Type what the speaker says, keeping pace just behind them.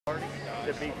party,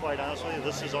 to be quite honest with you.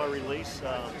 This is our release.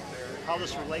 How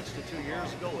this relates to 2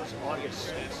 years ago was August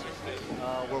 6th,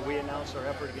 where we announced our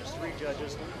effort against 3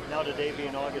 judges. Now today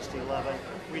being August 11th,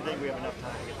 we think we have enough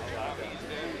time to get the job done.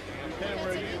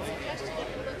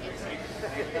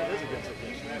 That is a good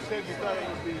suggestion. You said you thought it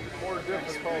would be more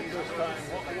difficult this time.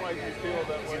 Why do you feel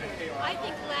that way? I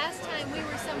think last time we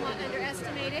were somewhat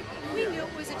underestimated. We knew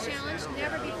it was a challenge.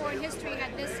 Never before in history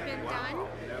had this been done.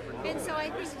 And so I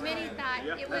think many thought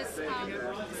it was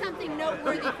something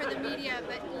noteworthy for the media,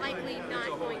 but likely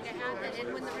not going to happen.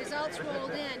 And when the results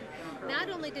rolled in, not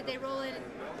only did they roll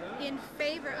in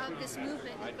favor of this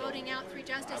movement and voting out 3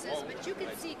 justices, but you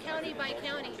could see county by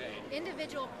county,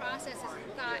 individual processes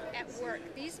got at work.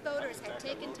 These voters had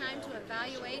taken time to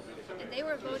evaluate, and they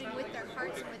were voting with their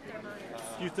hearts and with their minds.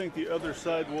 Do you think the other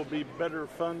side will be better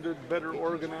funded, better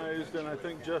organized, and I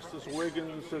think Justice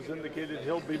Wiggins has indicated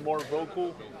he'll be more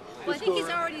vocal? Well, I think he's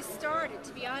already started,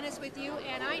 to be honest with you,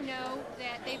 and I know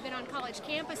that they've been on college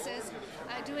campuses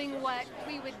doing what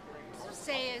we would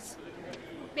say is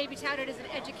maybe touted as an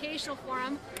educational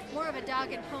forum, more of a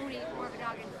dog and phony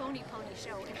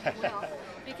show, if you will,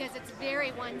 because it's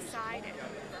very one-sided.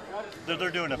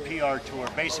 They're doing a PR tour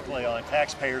basically on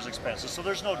taxpayers' expenses, so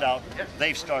there's no doubt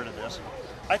they've started this.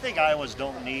 I think Iowans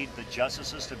don't need the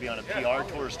justices to be on a PR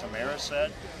tour, as Tamara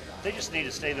said. They just need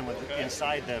to stay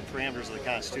inside the parameters of the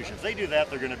Constitution. If they do that,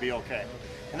 they're going to be okay.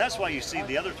 And that's why you see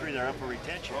the other 3 that are up for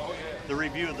retention. The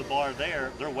review of the bar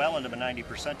there, they're well into the 90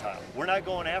 percentile. We're not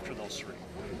going after those 3.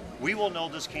 We will know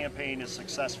this campaign is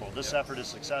successful, this effort is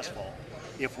successful,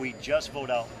 if we just vote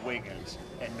out Wiggins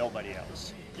and nobody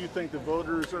else. Do you think the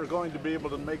voters are going to be able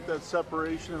to make that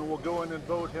separation and will go in and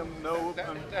vote him no,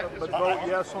 but vote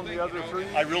yes on the other 3?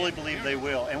 I really believe they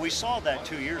will. And we saw that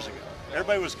 2 years ago.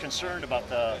 Everybody was concerned about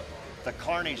the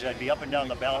carnage that'd be up and down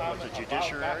the ballot with the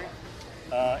judiciary.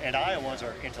 And Iowans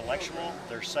are intellectual,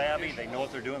 they're savvy, they know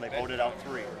what they're doing, they voted out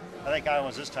 3. I think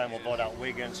Iowans this time will vote out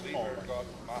Wiggins only.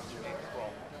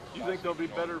 Do you think they'll be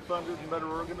better funded and better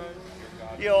organized?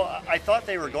 You know, I thought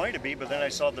they were going to be, but then I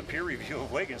saw the peer review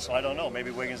of Wiggins, so I don't know. Maybe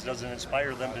Wiggins doesn't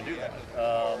inspire them to do that.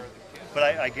 But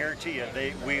I guarantee you,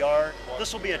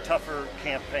 this will be a tougher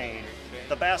campaign.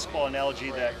 The basketball analogy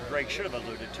that Greg should have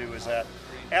alluded to is that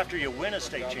after you win a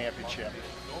state championship,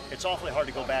 it's awfully hard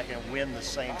to go back and win the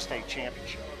same state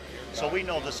championship. So we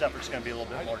know this effort's going to be a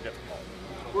little bit more difficult.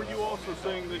 Were you also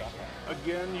saying that,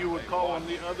 again, you would call on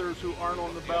the others who aren't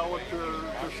on the ballot to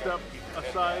step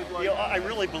aside? You know, I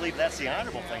really believe that's the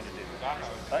honorable thing to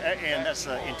do, and that's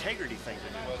the integrity thing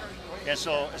to do. And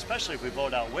so, especially if we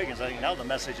vote out Wiggins, I think now the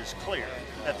message is clear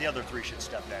that the other 3 should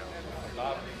step down.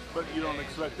 But you don't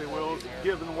expect they will,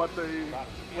 given what their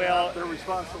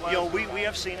response to last. You know, we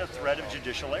have seen a threat of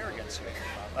judicial arrogance here.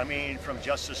 I mean, from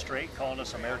Justice Straight calling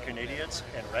us American idiots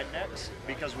and rednecks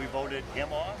because we voted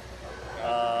him off.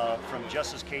 From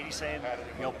Justice Katie saying,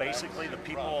 you know, basically the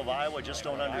people of Iowa just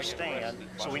don't understand,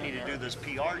 so we need to do this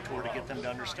PR tour to get them to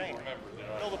understand.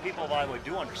 No, the people of Iowa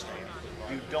do understand.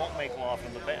 You don't make law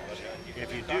from the bench.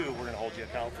 If you do, we're going to hold you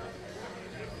accountable.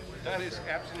 That is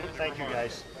absolutely Thank you,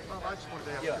 guys. Well, I just wanted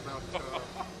to ask you about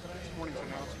this morning's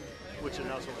announcement. Which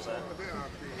announcement was that?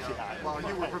 While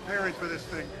you were preparing for this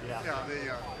thing, Yeah.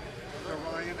 the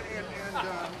Ryan and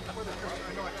whether Christian,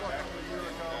 I know I talked a year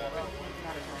ago about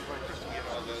not everybody Christian.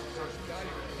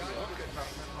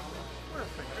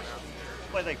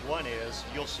 Well, I think one is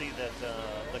you'll see that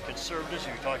the conservatives,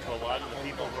 you talk to a lot of the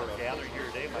people who are gathered here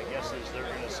today, my guess is they're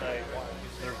going to say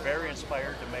they're very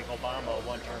inspired to make Obama a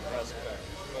one-term president.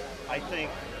 I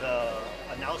think the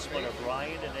announcement of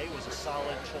Ryan today was a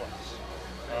solid choice.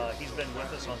 He's been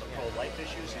with us on the pro-life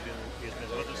issues. He's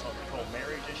been with us on the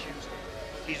pro-marriage issues.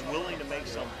 He's willing to make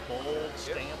some bold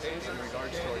stances in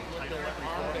regards to entitlement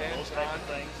reform and those type of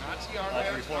things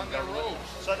to reform government.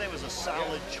 So I think it was a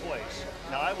solid choice.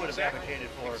 Now, I would have advocated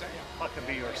for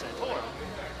Huckabee or Santorum,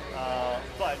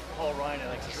 but Paul Ryan,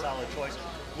 I think, is a solid choice,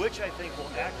 which I think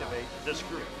will activate this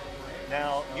group.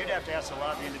 Now, you'd have to ask a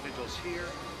lot of the individuals here,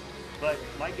 but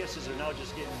my guess is they're now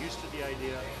just getting used to the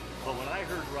idea. But when I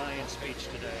heard Ryan's speech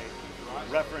today,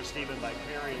 referenced even by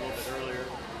Perry a little bit earlier,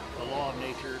 the law of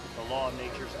nature, the law of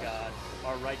nature's God,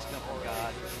 our rights come from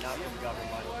God, not from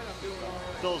government.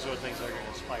 Those are the things that are going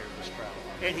to inspire this crowd.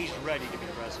 And he's ready to be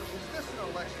president. Is this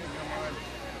an election in your mind,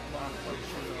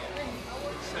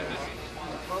 says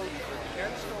vote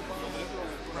against Obama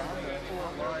or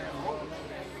Ryan,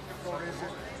 or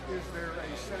is there a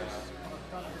sense of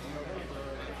confidence in November?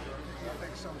 Do you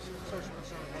think some social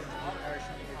conservatives will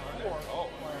actually be for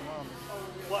Ryan Romney?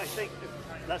 Well, I think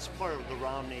that's part of the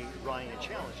Romney-Ryan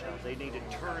challenge now. They need to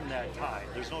turn that tide.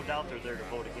 There's no doubt they're there to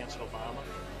vote against Obama.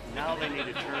 Now they need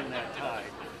to turn that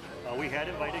tide. we had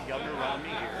invited Governor Romney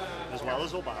here, as well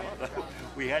as Obama.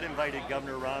 We had invited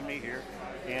Governor Romney here,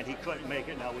 and he couldn't make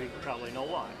it. Now we probably know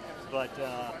why. But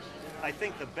I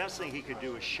think the best thing he could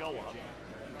do is show up,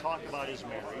 talk about his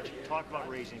marriage, talk about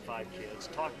raising 5 kids,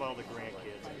 talk about all the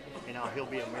grandkids, and now he'll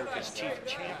be America's chief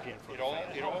champion for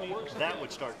the family. That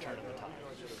would start turning the tide.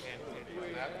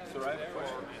 So I have a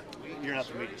question. You're not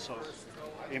the media, so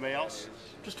anybody else?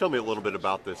 Just tell me a little bit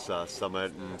about this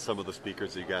summit and some of the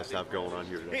speakers that you guys have going on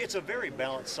here today. It's a very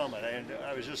balanced summit, and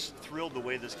I was just thrilled the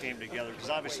way this came together, because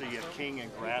obviously you have King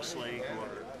and Grassley, who are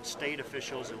state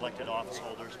officials, elected office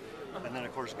holders, and then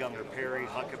of course Governor Perry,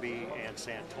 Huckabee, and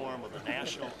Santorum with a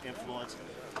national influence,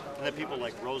 and then people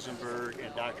like Rosenberg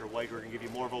and Dr. White who are going to give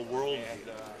you more of a worldview,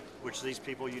 which these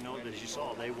people, you know, as you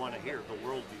saw, they want to hear the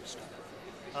worldview stuff.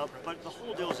 But the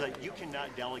whole deal is that you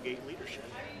cannot delegate leadership.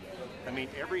 I mean,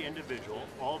 every individual,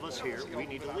 all of us here, we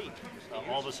need to lead.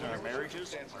 All of us in our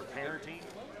marriages, our parenting,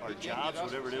 our jobs,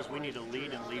 whatever it is, we need to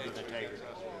lead and lead with integrity.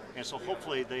 And so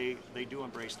hopefully they do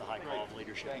embrace the high call of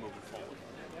leadership moving forward.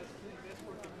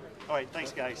 All right,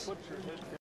 thanks guys.